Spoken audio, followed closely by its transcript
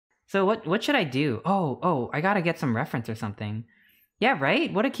So what should I do? Oh, I gotta get some reference or something. Yeah,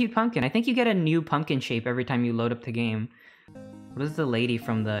 right? What a cute pumpkin. I think you get a new pumpkin shape every time you load up the game. What does the lady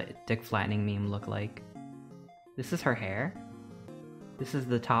from the dick flattening meme look like? This is her hair? This is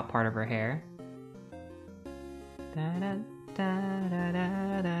the top part of her hair? Da da da da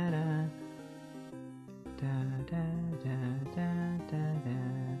da da da. Da da da da da da.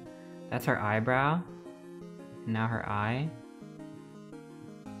 That's her eyebrow. Now her eye.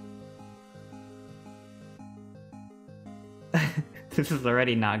 This is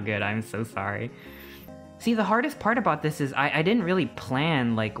already not good, I'm so sorry. See, the hardest part about this is I didn't really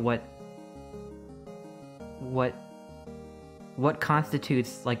plan, like, what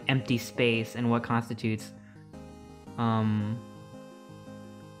constitutes, like, empty space and what constitutes,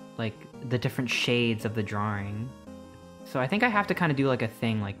 like, the different shades of the drawing. So I think I have to kind of do, like, a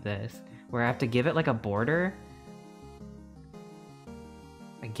thing like this, where I have to give it, like, a border.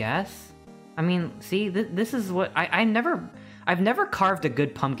 I guess? I mean, see, this is what... I've never carved a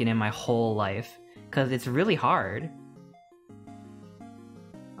good pumpkin in my whole life, because it's really hard.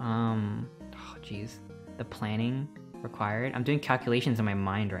 Oh, jeez. The planning required. I'm doing calculations in my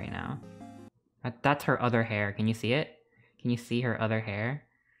mind right now. That's her other hair. Can you see it? Can you see her other hair?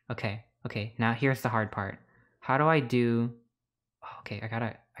 Okay, now here's the hard part. How do I do... Oh, okay, I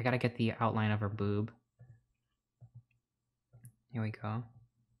gotta get the outline of her boob. Here we go.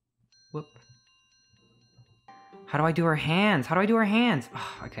 Whoop. How do I do her hands? How do I do her hands?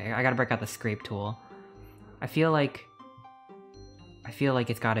 Oh, okay, I gotta break out the scrape tool. I feel like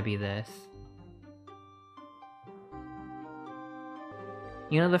it's gotta be this.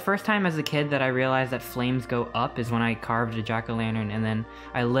 You know, the first time as a kid that I realized that flames go up is when I carved a jack-o'-lantern and then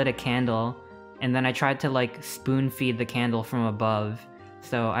I lit a candle and then I tried to, like, spoon feed the candle from above.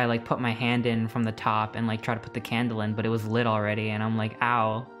 So I, like, put my hand in from the top and, like, try to put the candle in, but it was lit already and I'm like,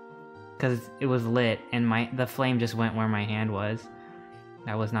 ow. Because it was lit and the flame just went where my hand was.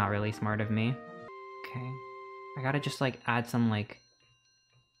 That was not really smart of me. Okay. I gotta just, like, add some, like,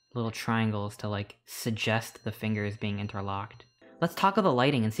 little triangles to, like, suggest the fingers being interlocked. Let's toggle the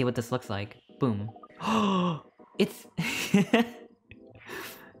lighting and see what this looks like. Boom. Oh, it's...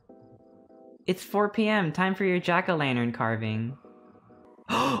 It's 4 p.m. Time for your jack-o'-lantern carving.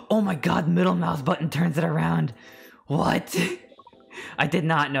 Oh my god, middle mouse button turns it around. What? I did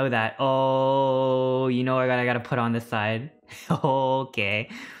not know that. Oh, you know what I gotta put on this side. Okay.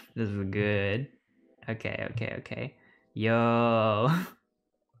 This is good. Okay. Yo.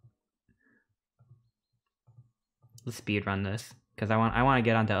 Let's speed run this. Because I want to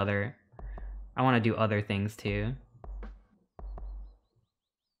get onto other... I want to do other things too.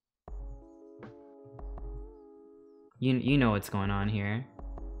 You know what's going on here.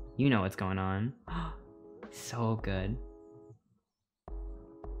 You know what's going on. So good.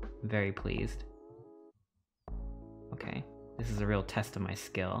 I'm very pleased. Okay, this is a real test of my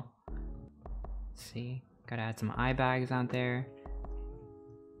skill. Let's see, gotta add some eye bags out there.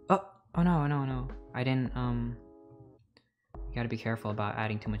 Oh no. I didn't, you gotta be careful about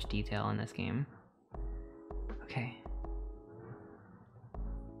adding too much detail in this game. Okay.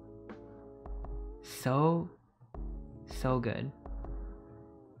 So good.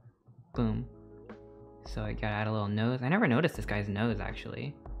 Boom. So I gotta add a little nose. I never noticed this guy's nose,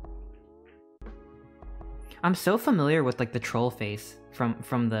 actually. I'm so familiar with, like, the troll face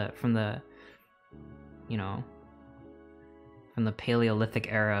from the you know, from the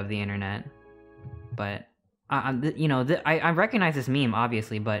Paleolithic era of the internet. But you know, I recognize this meme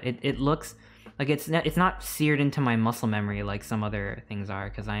obviously, but it looks like it's not seared into my muscle memory like some other things are,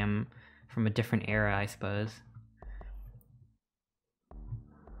 because I am from a different era, I suppose.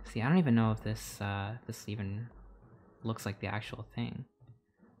 See, I don't even know if this this even looks like the actual thing.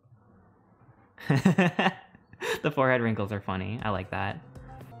 The forehead wrinkles are funny. I like that.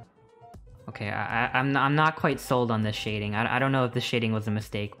 Okay, I'm not quite sold on this shading. I don't know if this shading was a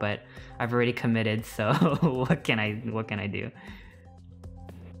mistake, but I've already committed. So what can I do? What can I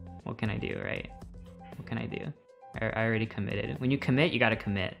do, right? What can I do? I already committed. When you commit, you gotta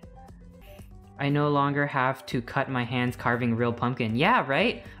commit. I no longer have to cut my hands carving real pumpkin. Yeah,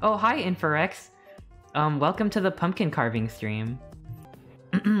 right? Oh, hi, Inforex. Welcome to the pumpkin carving stream.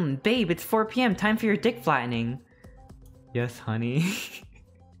 Babe, it's 4 p.m. Time for your dick flattening. Yes, honey.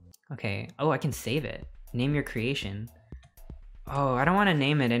 Okay. Oh, I can save it. Name your creation. Oh, I don't want to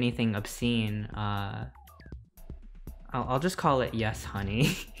name it anything obscene. I'll just call it Yes,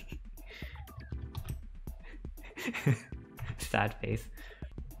 Honey. Sad face.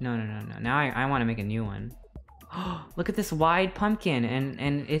 No. Now I want to make a new one. Oh, look at this wide pumpkin,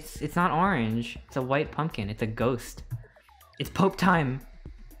 and it's not orange. It's a white pumpkin. It's a ghost. It's Pope time.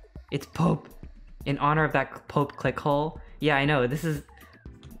 It's Pope. In honor of that Pope click hole. Yeah, I know. This is...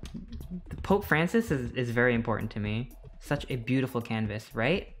 Pope Francis is very important to me. Such a beautiful canvas,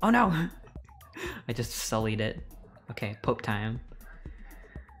 right? Oh no! I just sullied it. Okay, Pope time.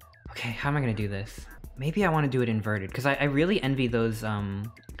 Okay, how am I gonna do this? Maybe I want to do it inverted, because I really envy those,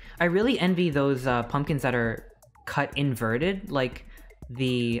 pumpkins that are cut inverted. Like,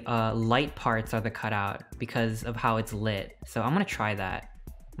 the light parts are the cutout because of how it's lit. So I'm gonna try that.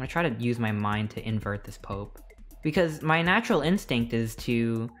 I'm gonna try to use my mind to invert this Pope. Because my natural instinct is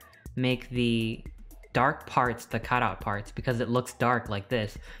to make the dark parts the cutout parts because it looks dark like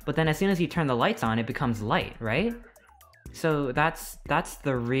this. But then as soon as you turn the lights on, it becomes light, right? So that's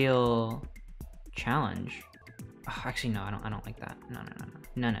the real challenge. Oh, actually, no, I don't like that. No.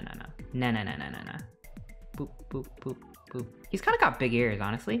 Boop, boop, boop, boop. He's kind of got big ears,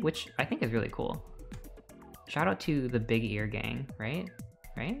 honestly, which I think is really cool. Shout out to the big ear gang, right?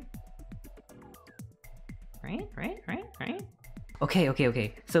 Right?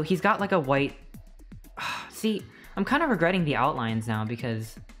 Okay. So he's got like a white... See, I'm kind of regretting the outlines now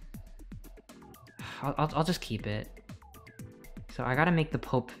because... I'll just keep it. So I gotta make the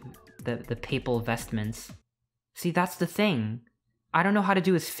Pope... the papal vestments. See, that's the thing. I don't know how to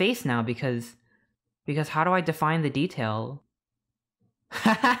do his face now because how do I define the detail?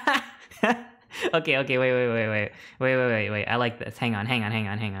 Okay, wait. I like this. Hang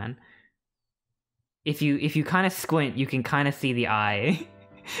on. If you kind of squint, you can kind of see the eye.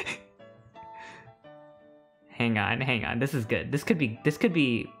 hang on. This is good. This could be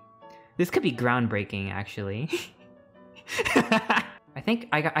groundbreaking, actually. I think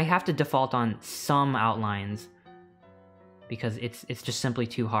I have to default on some outlines because it's just simply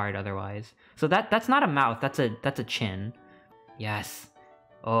too hard otherwise. So that's not a mouth, that's a chin. Yes.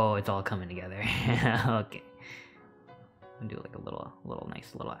 Oh, it's all coming together. Okay. I'm gonna do like a little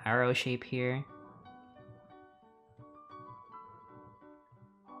nice little arrow shape here.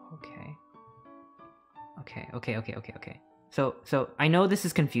 Okay. So I know this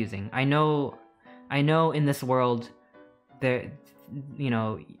is confusing. I know in this world there, you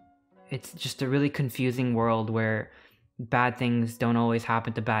know, it's just a really confusing world where bad things don't always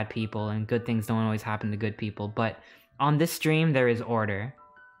happen to bad people and good things don't always happen to good people. But on this stream, there is order.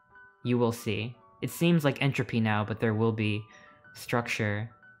 You will see. It seems like entropy now, but there will be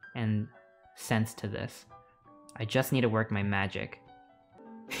structure and sense to this. I just need to work my magic.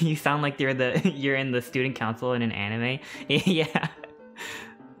 You sound like you're in the student council in an anime. Yeah.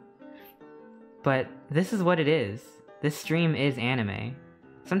 But this is what it is. This stream is anime.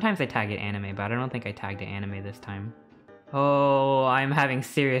 Sometimes I tag it anime, but I don't think I tagged it anime this time. Oh, I'm having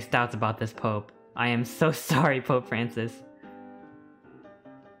serious doubts about this Pope. I am so sorry, Pope Francis.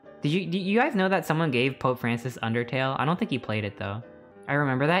 Did you guys know that someone gave Pope Francis Undertale? I don't think he played it though. I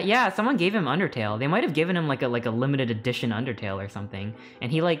remember that. Yeah, someone gave him Undertale. They might have given him like a limited edition Undertale or something.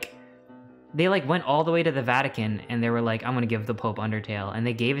 And they went all the way to the Vatican and they were like, I'm gonna give the Pope Undertale. And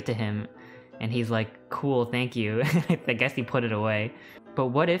they gave it to him and he's like, cool, thank you. I guess he put it away. But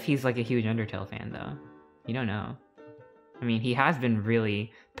what if he's like a huge Undertale fan though? You don't know. I mean, he has been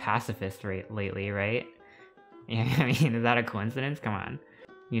really pacifist lately, right? Yeah, I mean, is that a coincidence? Come on.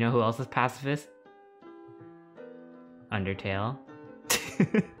 You know who else is pacifist? Undertale.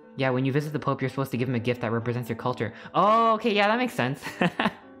 Yeah, when you visit the Pope, you're supposed to give him a gift that represents your culture. Oh, okay, yeah, that makes sense.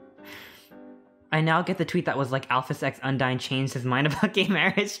 I now get the tweet that was like, Alphys X Undyne changed his mind about gay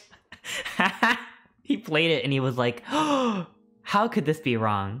marriage. He played it and he was like, oh, how could this be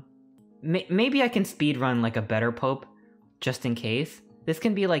wrong? Maybe I can speedrun like a better Pope, just in case. This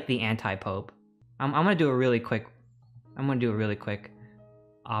can be like the anti-Pope. I'm gonna do a really quick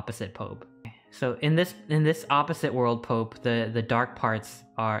opposite Pope. So in this opposite world Pope, the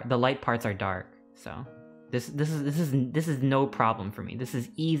light parts are dark. So this is no problem for me. This is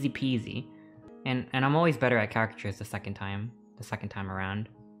easy peasy. And I'm always better at caricatures the second time around.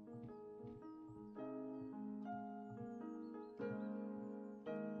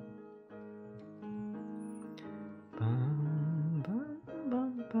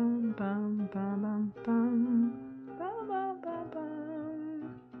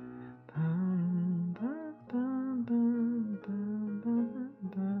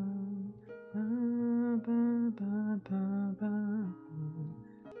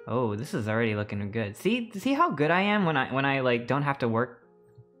 Oh, this is already looking good. See how good I am when I like don't have to work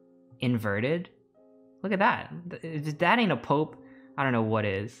inverted? Look at that. If that ain't a Pope, I don't know what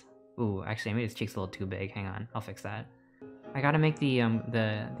is. Ooh, actually maybe his cheek's a little too big. Hang on, I'll fix that. I gotta make the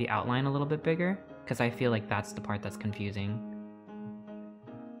outline a little bit bigger because I feel like that's the part that's confusing.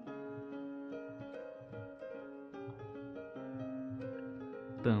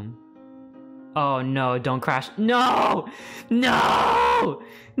 Boom. Oh no, don't crash. No! No!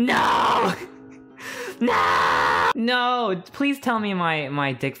 No! No! No! Please tell me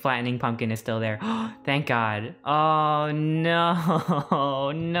my dick flattening pumpkin is still there. Thank God. Oh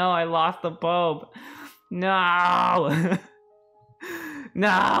no! No, I lost the Pope. No!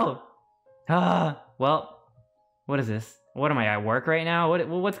 No! Well, what is this? What am I at work right now?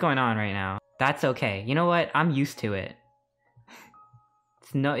 What's going on right now? That's okay. You know what? I'm used to it.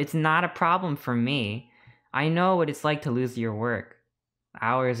 It's not a problem for me. I know what it's like to lose your work.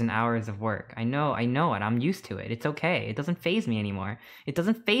 Hours and hours of work. I know it. I'm used to it. It's okay. It doesn't faze me anymore. It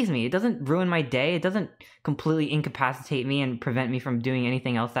doesn't faze me. It doesn't ruin my day. It doesn't completely incapacitate me and prevent me from doing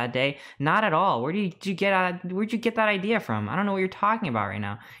anything else that day. Not at all. Where'd you get that idea from? I don't know what you're talking about right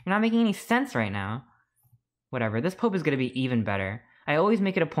now. You're not making any sense right now. Whatever. This Pope is gonna be even better. I always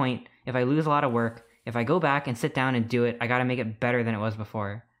make it a point, if I lose a lot of work, if I go back and sit down and do it, I gotta make it better than it was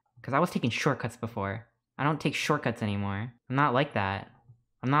before. Because I was taking shortcuts before. I don't take shortcuts anymore. I'm not like that.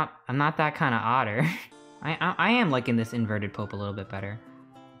 I'm not that kind of otter. I am liking this inverted Pope a little bit better.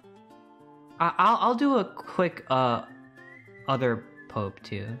 I'll do a quick other Pope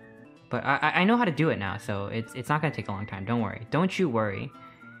too, but I know how to do it now, so it's not gonna take a long time. Don't worry. Don't you worry.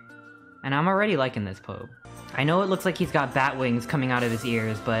 And I'm already liking this Pope. I know it looks like he's got bat wings coming out of his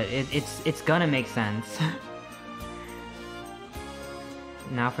ears, but it's gonna make sense.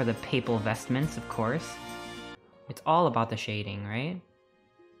 Now for the papal vestments, of course. It's all about the shading, right?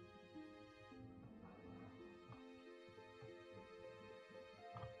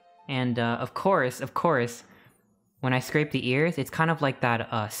 And of course, when I scrape the ears, it's kind of like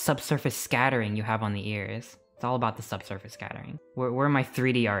that subsurface scattering you have on the ears. It's all about the subsurface scattering. Where are my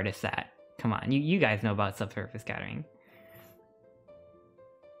 3D artists at? Come on, you guys know about subsurface scattering.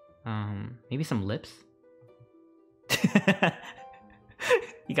 Maybe some lips?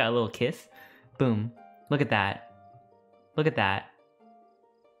 You got a little kiss? Boom. Look at that. Look at that.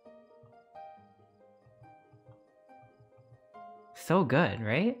 So good,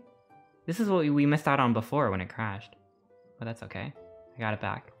 right? This is what we missed out on before when it crashed. But that's okay. I got it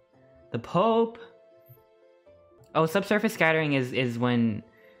back. The Pope! Oh, subsurface scattering is when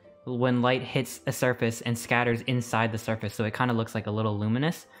light hits a surface and scatters inside the surface, so it kind of looks like a little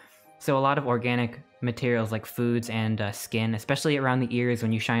luminous. So a lot of organic materials like foods and skin, especially around the ears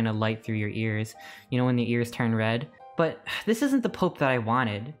when you shine a light through your ears, you know, when the ears turn red. But this isn't the Pope that I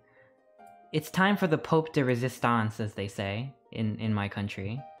wanted. It's time for the Pope de Resistance, as they say in my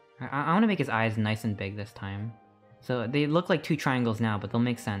country. I want to make his eyes nice and big this time. So they look like two triangles now, but they'll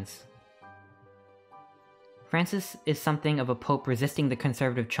make sense. Francis is something of a Pope resisting the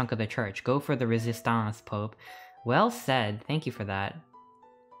conservative chunk of the church. Go for the Resistance, Pope. Well said. Thank you for that.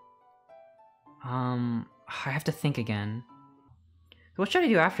 I have to think again. What should I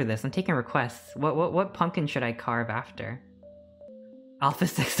do after this? I'm taking requests. What pumpkin should I carve after? Alpha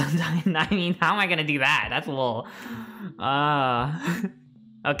 6 Undyne? I mean, how am I gonna do that? That's a little...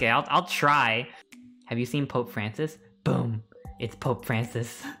 Okay, I'll try. Have you seen Pope Francis? Boom! It's Pope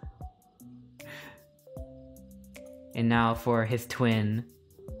Francis. And now for his twin,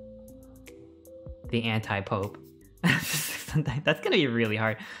 the anti-Pope. That's gonna be really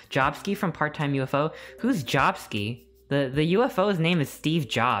hard. Jobski from Part-Time UFO? Who's Jobski? The UFO's name is Steve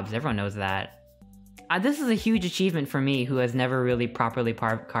Jobs, everyone knows that. This is a huge achievement for me, who has never really properly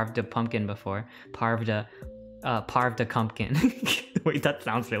carved a pumpkin before. Parved a pumpkin. Wait, that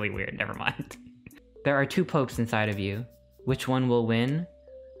sounds really weird, never mind. There are two popes inside of you. Which one will win?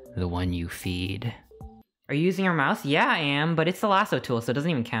 The one you feed. Are you using your mouse? Yeah, I am, but it's the lasso tool, so it doesn't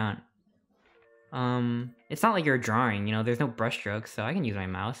even count. It's not like you're drawing, you know, there's no brush strokes, so I can use my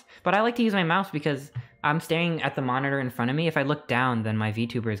mouse. But I like to use my mouse because I'm staring at the monitor in front of me. If I look down, then my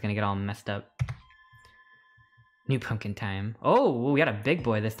VTuber is gonna get all messed up. New pumpkin time. Oh, we got a big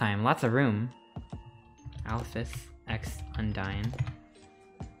boy this time. Lots of room. Alphys X Undyne.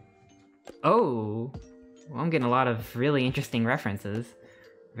 Oh! Well, I'm getting a lot of really interesting references.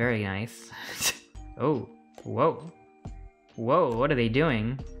 Very nice. Oh, whoa. Whoa, what are they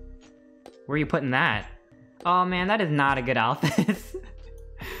doing? Where are you putting that? Oh man, that is not a good Alphys.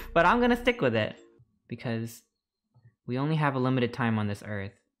 But I'm gonna stick with it. Because we only have a limited time on this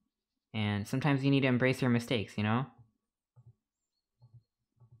earth. And sometimes you need to embrace your mistakes, you know?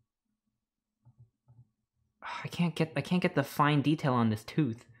 I can't get the fine detail on this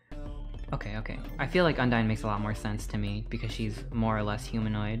tooth. Okay. I feel like Undyne makes a lot more sense to me because she's more or less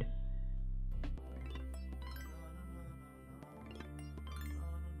humanoid.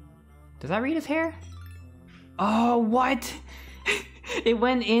 Does that read his hair? Oh, what? It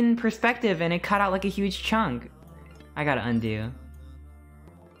went in perspective and it cut out like a huge chunk. I gotta undo.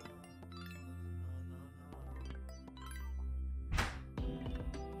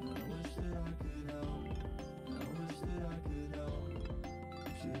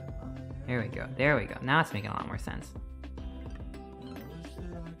 There we go. There we go. Now it's making a lot more sense.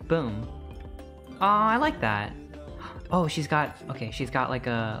 Boom. Oh, I like that. Oh, she's got like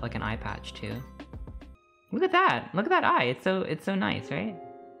an eye patch too. Look at that. Look at that eye. It's so nice, right?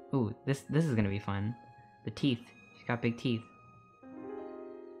 Ooh, this is gonna be fun. The teeth. She's got big teeth.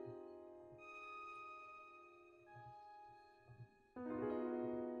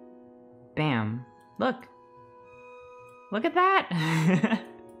 Bam. Look. Look at that.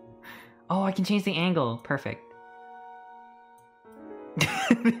 Oh, I can change the angle. Perfect.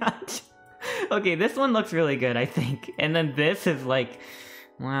 Okay, this one looks really good, I think. And then this is like,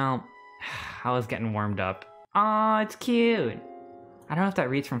 well, I was getting warmed up. Aw, it's cute. I don't know if that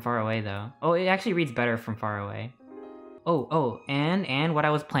reads from far away though. Oh, it actually reads better from far away. Oh, and what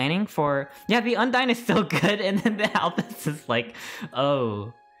I was planning for... Yeah, the Undyne is still good, and then the Alphys is like,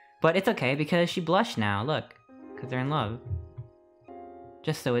 oh. But it's okay, because she blushed now, look. Because they're in love.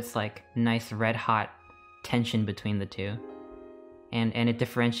 Just so it's like, nice red-hot tension between the two. And it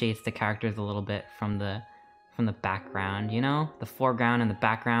differentiates the characters a little bit from the background, you know? The foreground and the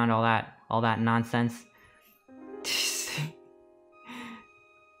background, all that nonsense.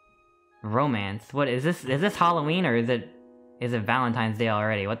 Romance. What is this? Is this Halloween or is it Valentine's Day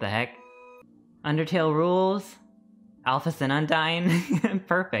already? What the heck? Undertale rules. Alphys and Undyne.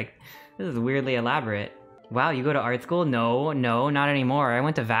 Perfect. This is weirdly elaborate. Wow, you go to art school? No, not anymore. I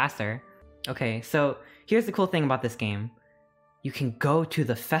went to Vassar. Okay, so here's the cool thing about this game. You can go to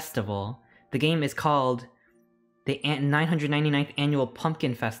the festival. The game is called the 999th Annual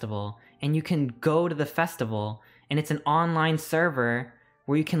Pumpkin Festival, and you can go to the festival, and it's an online server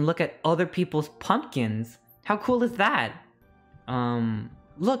where you can look at other people's pumpkins. How cool is that?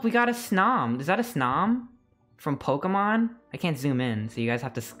 Look, we got a Snom. Is that a Snom? From Pokemon? I can't zoom in, so you guys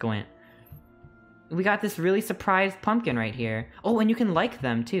have to squint. We got this really surprised pumpkin right here. Oh, and you can like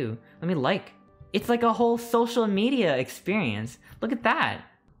them too. Let me like. It's like a whole social media experience. Look at that.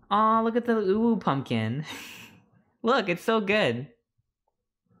 Aw, look at the ooh pumpkin. Look, it's so good.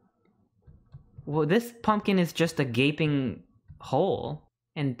 Well, this pumpkin is just a gaping hole.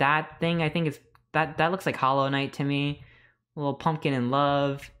 And that thing, I think is... That looks like Hollow Knight to me. A little pumpkin in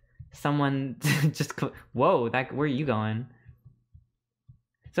love. Someone just... Whoa, where are you going?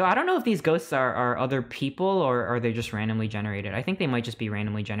 So I don't know if these ghosts are other people or are they just randomly generated. I think they might just be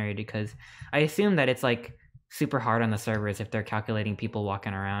randomly generated because I assume that it's like super hard on the servers if they're calculating people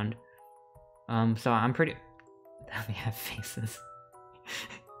walking around. So I'm pretty... They have faces.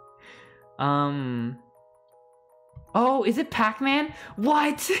 Oh, is it Pac-Man?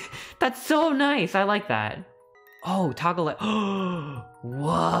 What? That's so nice. I like that. Oh, toggle it.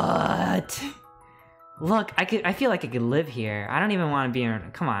 What? Look, I feel like I could live here. I don't even want to be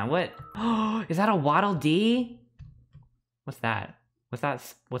in... Come on, what? Oh, is that a Waddle Dee? What's that? What's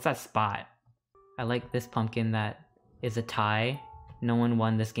that spot? I like this pumpkin that is a tie. No one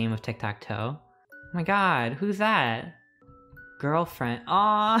won this game of tic-tac-toe. Oh my god, who's that? Girlfriend.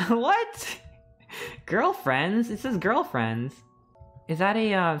 Aw, what? Girlfriends? It says girlfriends. Is that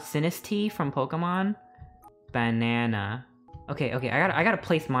a Sinistee from Pokemon? Banana. Okay, I gotta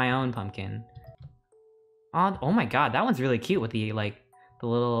place my own pumpkin. Oh my god, that one's really cute with the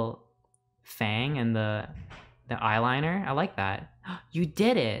little fang and the eyeliner. I like that. You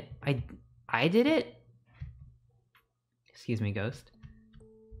did it. I did it? Excuse me, ghost.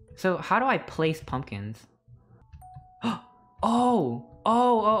 So how do I place pumpkins?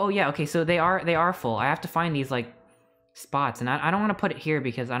 Oh, yeah, okay, so they are full. I have to find these like spots, and I don't want to put it here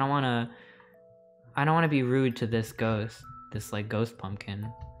because I don't want to be rude to this ghost, this like ghost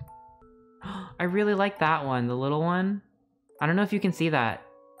pumpkin. I really like that one, the little one. I don't know if you can see that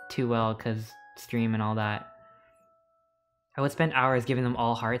too well because stream and all that. I would spend hours giving them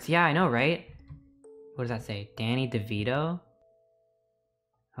all hearts. Yeah, I know, right? What does that say? Danny DeVito?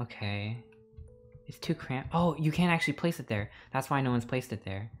 Okay. It's too cramped. Oh, you can't actually place it there. That's why no one's placed it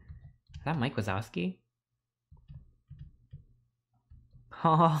there. Is that Mike Wazowski?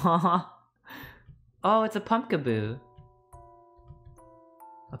 Oh, it's a Pumpkaboo.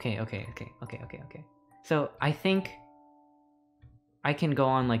 Okay. So I think I can go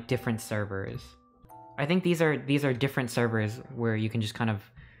on like different servers. I think these are different servers where you can just kind of...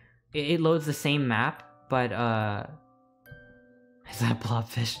 It loads the same map, but is that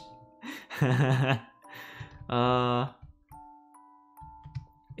blobfish?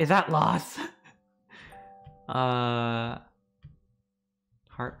 Is that Loss? Heart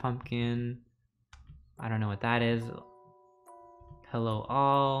pumpkin. I don't know what that is. Hello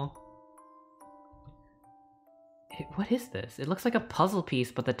all. What is this? It looks like a puzzle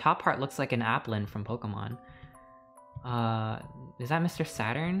piece, but the top part looks like an Applin from Pokemon. Is that Mr.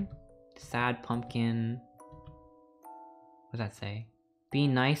 Saturn? Sad pumpkin. What does that say? Be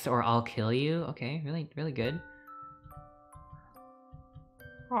nice or I'll kill you. Okay, really good.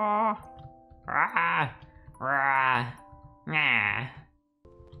 Ah, rah, rah, nah,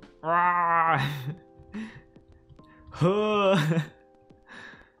 rah.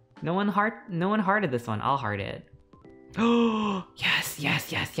 No one hearted this one. I'll heart it. Oh, yes.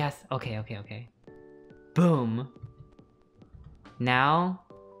 Okay. Boom. Now,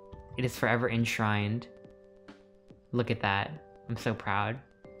 it is forever enshrined. Look at that. I'm so proud.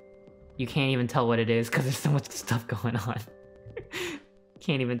 You can't even tell what it is because there's so much stuff going on.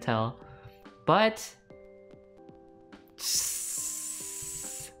 Can't even tell. But...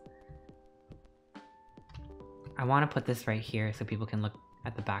 I want to put this right here so people can look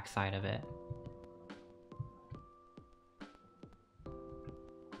at the back side of it.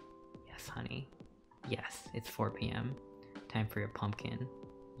 Yes, honey. Yes, it's 4 p.m. Time for your pumpkin.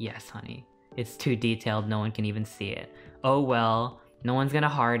 Yes, honey. It's too detailed, no one can even see it. Oh well, no one's gonna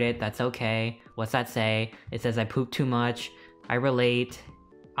heart it, that's okay. What's that say? It says I poop too much. I relate.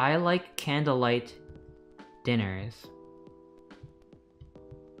 I like candlelight dinners.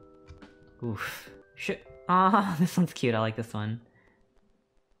 Oof. Shit. Ah, this one's cute, I like this one.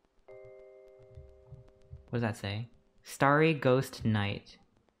 What does that say? Starry Ghost Night.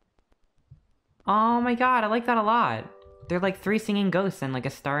 Oh my god, I like that a lot. They're like 3 singing ghosts and like a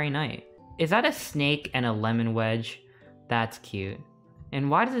starry night. Is that a snake and a lemon wedge? That's cute. And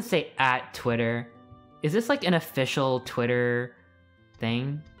why does it say at Twitter? Is this like an official Twitter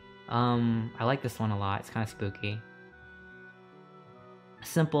thing? I like this one a lot. It's kind of spooky.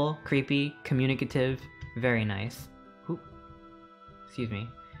 Simple, creepy, communicative, very nice. Oop. Excuse me.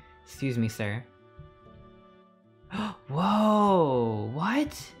 Excuse me, sir. Whoa!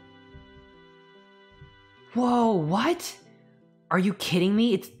 What? Whoa, what? Are you kidding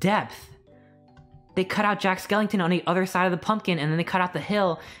me? It's depth. They cut out Jack Skellington on the other side of the pumpkin and then they cut out the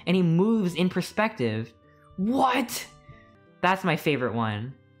hill and he moves in perspective. What? That's my favorite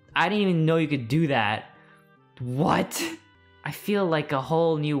one. I didn't even know you could do that. What? I feel like a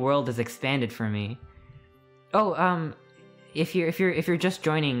whole new world has expanded for me. Oh, if you're just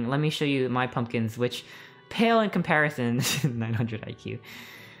joining, let me show you my pumpkins, which pale in comparison. 900 IQ.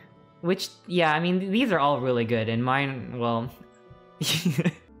 Which, yeah, I mean, these are all really good, and mine, well...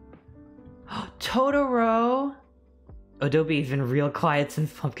 Totoro! Adobe's been real quiet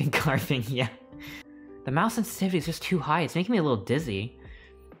since pumpkin carving, yeah. The mouse sensitivity is just too high, it's making me a little dizzy.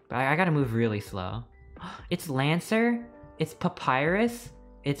 But I gotta move really slow. It's Lancer, it's Papyrus,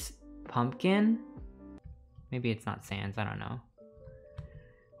 it's Pumpkin. Maybe it's not Sans, I don't know.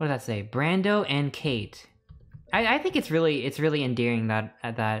 What does that say? Brando and Kate. I think it's really endearing that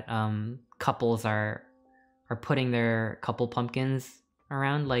couples are putting their couple pumpkins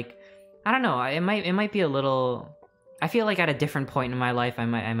around. Like, I don't know, it might be a little. I feel like at a different point in my life I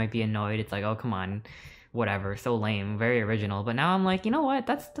might be annoyed. It's like, oh come on, whatever, so lame, very original. But now I'm like, you know what?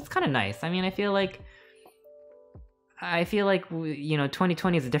 That's kind of nice. I mean, I feel like you know,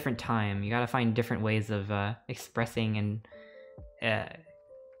 2020 is a different time. You gotta find different ways of expressing and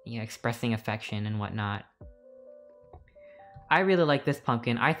expressing affection and whatnot. I really like this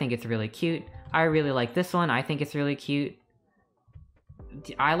pumpkin. I think it's really cute. I really like this one. I think it's really cute.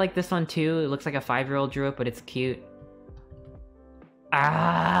 I like this one too. It looks like a 5-year-old drew it, but it's cute.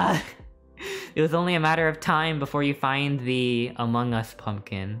 Ah! It was only a matter of time before you find the Among Us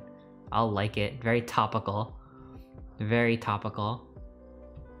pumpkin. I'll like it. Very topical. Very topical.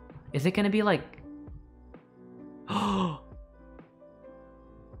 Is it gonna be like... Oh!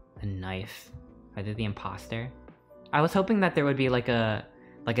 A knife. Are they the imposter? I was hoping that there would be like a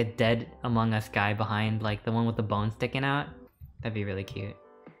dead Among Us guy behind, like the one with the bone sticking out. That'd be really cute.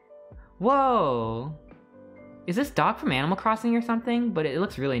 Whoa! Is this dog from Animal Crossing or something? But it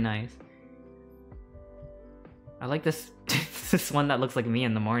looks really nice. I like this this one that looks like me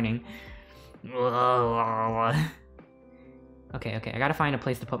in the morning. Okay, I gotta find a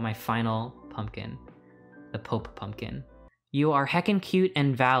place to put my final pumpkin. The Pope pumpkin. You are heckin' cute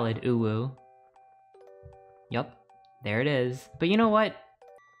and valid, uwu. Yup. There it is. But you know what?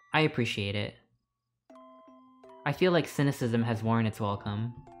 I appreciate it. I feel like cynicism has worn its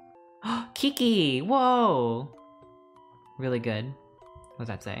welcome. Kiki! Whoa! Really good. What does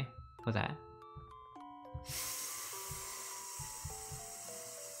that say? What's that?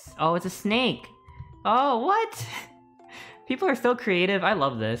 Oh, it's a snake! Oh, what? People are so creative. I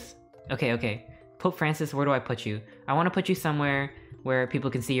love this. Okay. Pope Francis, where do I put you? I want to put you somewhere where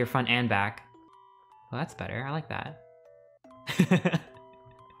people can see your front and back. Well, that's better. I like that.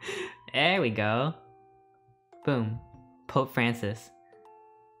 There we go. Boom. Pope Francis.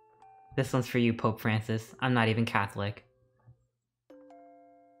 This one's for you, Pope Francis. I'm not even Catholic.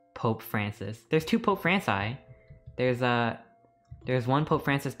 Pope Francis. There's 2 Pope Franci. There's one Pope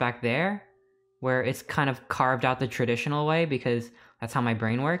Francis back there, where it's kind of carved out the traditional way because that's how my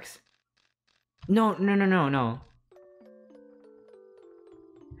brain works. No.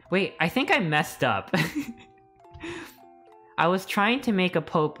 Wait, I think I messed up. I was trying to make a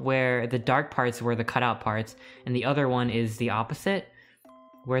Pope where the dark parts were the cutout parts, and the other one is the opposite,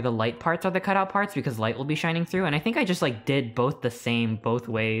 where the light parts are the cutout parts because light will be shining through, and I think I just like did both the same both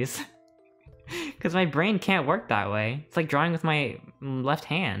ways. Because my brain can't work that way. It's like drawing with my left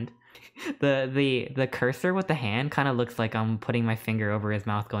hand. The cursor with the hand kind of looks like I'm putting my finger over his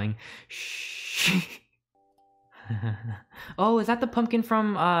mouth going, shh. Oh, is that the pumpkin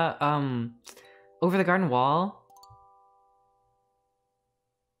from, Over the Garden Wall?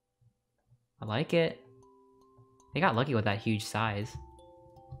 I like it. They got lucky with that huge size.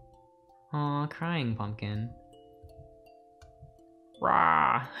 Aw, crying pumpkin.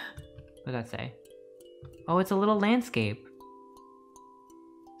 Rah! What does that say? Oh, it's a little landscape.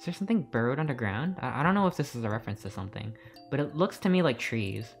 Is there something burrowed underground? I don't know if this is a reference to something, but it looks to me like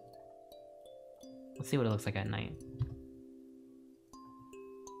trees. Let's see what it looks like at night.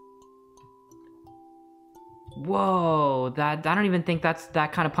 Whoa, I don't even think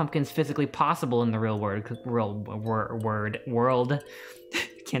that kind of pumpkin's physically possible in the real world.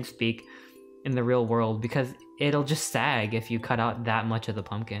 Can't speak. In the real world, because it'll just sag if you cut out that much of the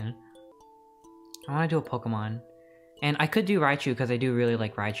pumpkin. I want to do a Pokemon. And I could do Raichu because I do really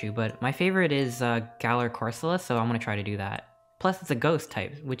like Raichu, but my favorite is Galar Corsola, so I'm going to try to do that. Plus it's a ghost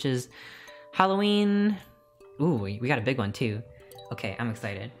type, which is Halloween. Ooh, we got a big one too. Okay, I'm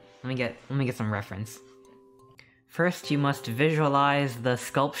excited. Let me get some reference. First, you must visualize the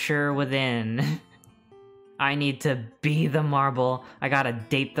sculpture within. I need to be the marble. I gotta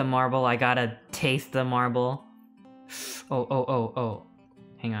date the marble. I gotta taste the marble. Oh.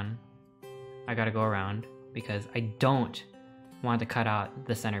 Hang on. I gotta go around because I don't want to cut out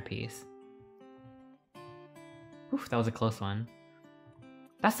the centerpiece. Oof, that was a close one.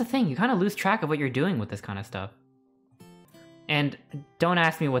 That's the thing, you kind of lose track of what you're doing with this kind of stuff. And don't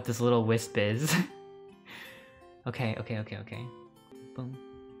ask me what this little wisp is. Okay. Boom.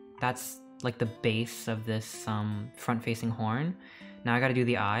 That's like the base of this front-facing horn. Now I gotta do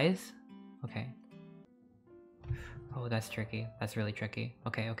the eyes. Okay. Oh, that's tricky. That's really tricky.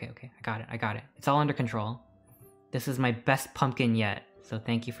 Okay. I got it. It's all under control. This is my best pumpkin yet, so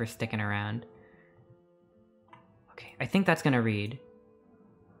thank you for sticking around. Okay, I think that's gonna read.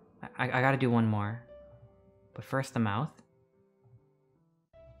 I gotta do one more. But first the mouth.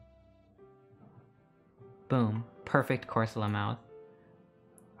 Boom. Perfect Corsola mouth.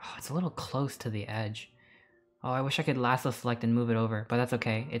 Oh, it's a little close to the edge. Oh, I wish I could lasso select and move it over, but that's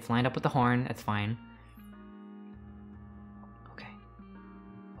okay. It's lined up with the horn, that's fine. Okay.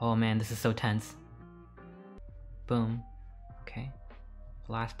 Oh man, this is so tense. Boom. Okay.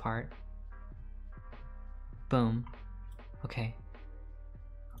 Last part. Boom. Okay.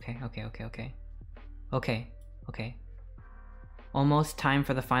 Okay. Almost time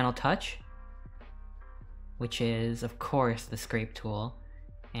for the final touch, which is, of course, the scrape tool.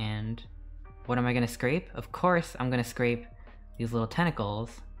 And what am I gonna scrape? Of course, I'm gonna scrape these little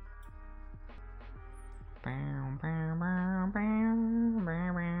tentacles.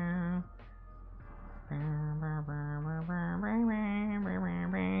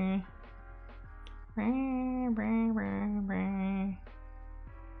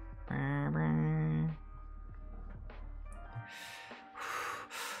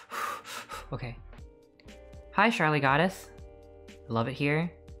 Okay. Hi, Charlie Goddess. Love it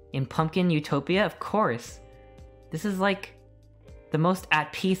here. In Pumpkin Utopia, of course. This is like the most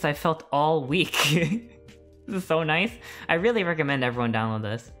at peace I felt all week. This is so nice. I really recommend everyone download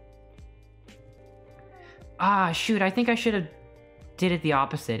this. Ah, shoot, I think I should have did it the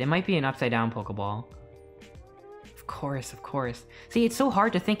opposite. It might be an upside down Pokeball. Of course. See, it's so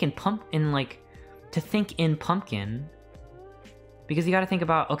hard to think in pumpkin. Because you gotta think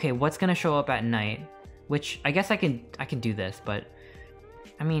about, okay, what's gonna show up at night? Which, I guess I can do this, but...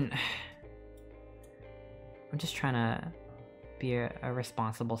 I mean... I'm just trying to be a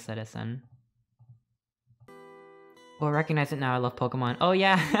responsible citizen. Oh, I recognize it now, I love Pokemon. Oh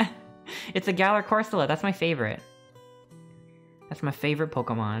yeah! It's a Galar Corsola, that's my favorite. That's my favorite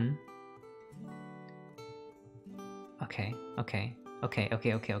Pokemon. Okay.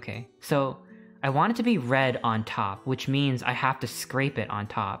 So, I want it to be red on top, which means I have to scrape it on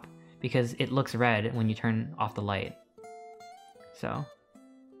top, because it looks red when you turn off the light. So,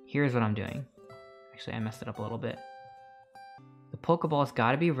 here's what I'm doing. Actually, I messed it up a little bit. The Pokeball's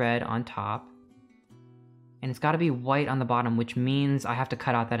gotta be red on top. And it's gotta be white on the bottom, which means I have to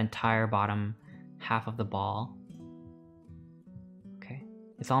cut out that entire bottom half of the ball. Okay.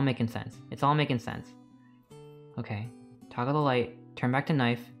 It's all making sense. It's all making sense. Okay. Toggle the light, turn back to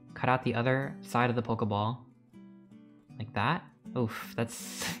knife, cut out the other side of the Pokeball. Like that. Oof,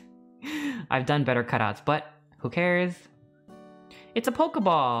 that's... I've done better cutouts, but who cares? It's a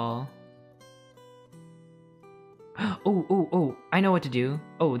Pokeball! Oh, I know what to do.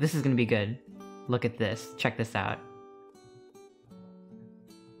 Oh, this is gonna be good. Look at this. Check this out.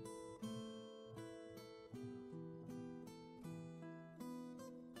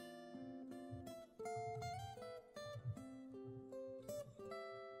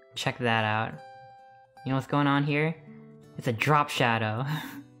 Check that out. You know what's going on here? It's a drop shadow.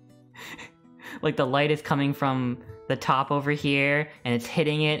 Like the light is coming from the top over here, and it's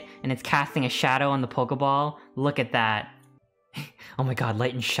hitting it, and it's casting a shadow on the Pokeball. Look at that. Oh my god,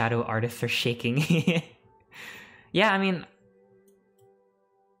 light and shadow artists are shaking. Yeah, I mean...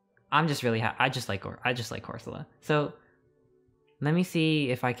 I'm just really I just like Corsola. So, let me see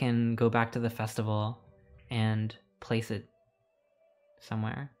if I can go back to the festival and place it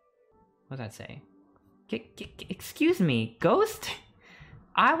somewhere. What does that say? Excuse me, ghost?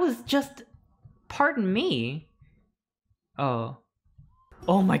 I was just... Pardon me. Oh.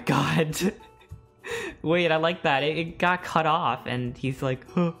 Oh my god. Wait, I like that. It got cut off and he's like,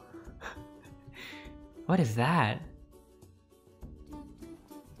 huh. What is that?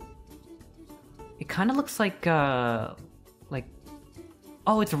 It kind of looks like, oh,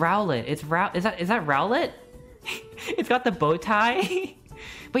 it's Rowlet. It's is that Rowlet? It's got the bow tie?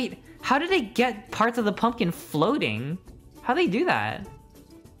 Wait, how did they get parts of the pumpkin floating? How'd they do that?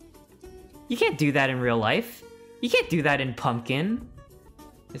 You can't do that in real life. You can't do that in Pumpkin.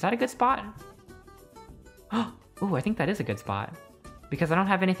 Is that a good spot? Oh, I think that is a good spot. Because I don't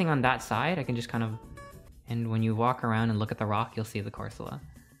have anything on that side, I can just kind of... And when you walk around and look at the rock, you'll see the Corsola.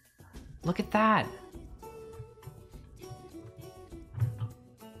 Look at that!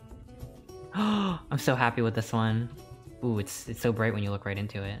 Oh, I'm so happy with this one. Ooh, it's so bright when you look right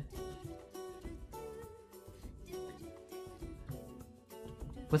into it.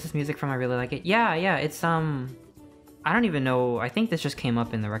 What's this music from? I really like it. Yeah, it's, I don't even know. I think this just came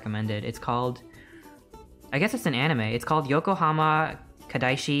up in the recommended. It's called... I guess it's an anime. It's called Yokohama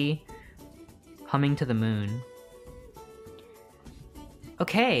Kadaishi Humming to the Moon.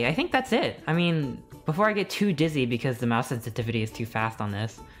 Okay, I think that's it. I mean, before I get too dizzy because the mouse sensitivity is too fast on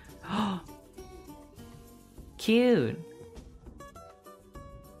this. Cute!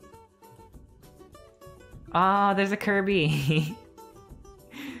 Ah, there's a Kirby!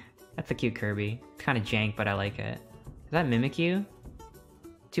 That's a cute Kirby. It's kind of jank, but I like it. Is that Mimikyu?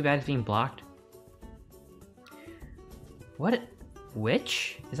 Too bad it's being blocked. What?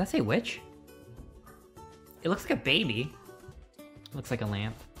 Witch? Does that say witch? It looks like a baby. Looks like a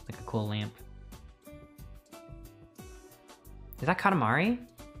lamp. Like a cool lamp. Is that Katamari?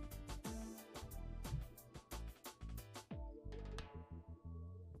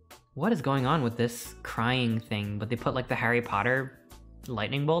 What is going on with this crying thing? But they put like the Harry Potter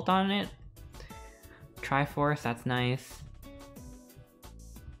lightning bolt on it. Triforce, that's nice.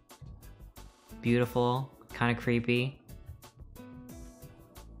 Beautiful, kind of creepy.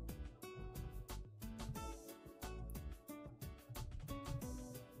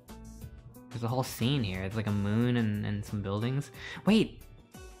 There's a whole scene here. It's like a moon and some buildings. Wait,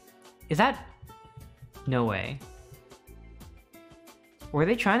 is that... No way. Were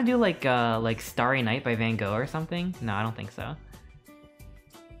they trying to do like Starry Night by Van Gogh or something? No, I don't think so.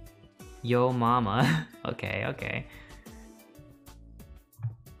 Yo mama. Okay.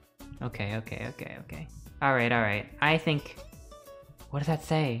 Alright. I think... What does that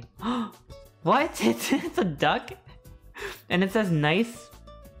say? What? It's a duck? And it says nice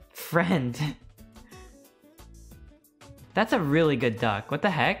friend. That's a really good duck. What the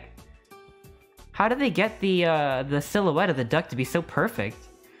heck? How did they get the silhouette of the duck to be so perfect?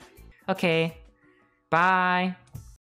 Okay. Bye.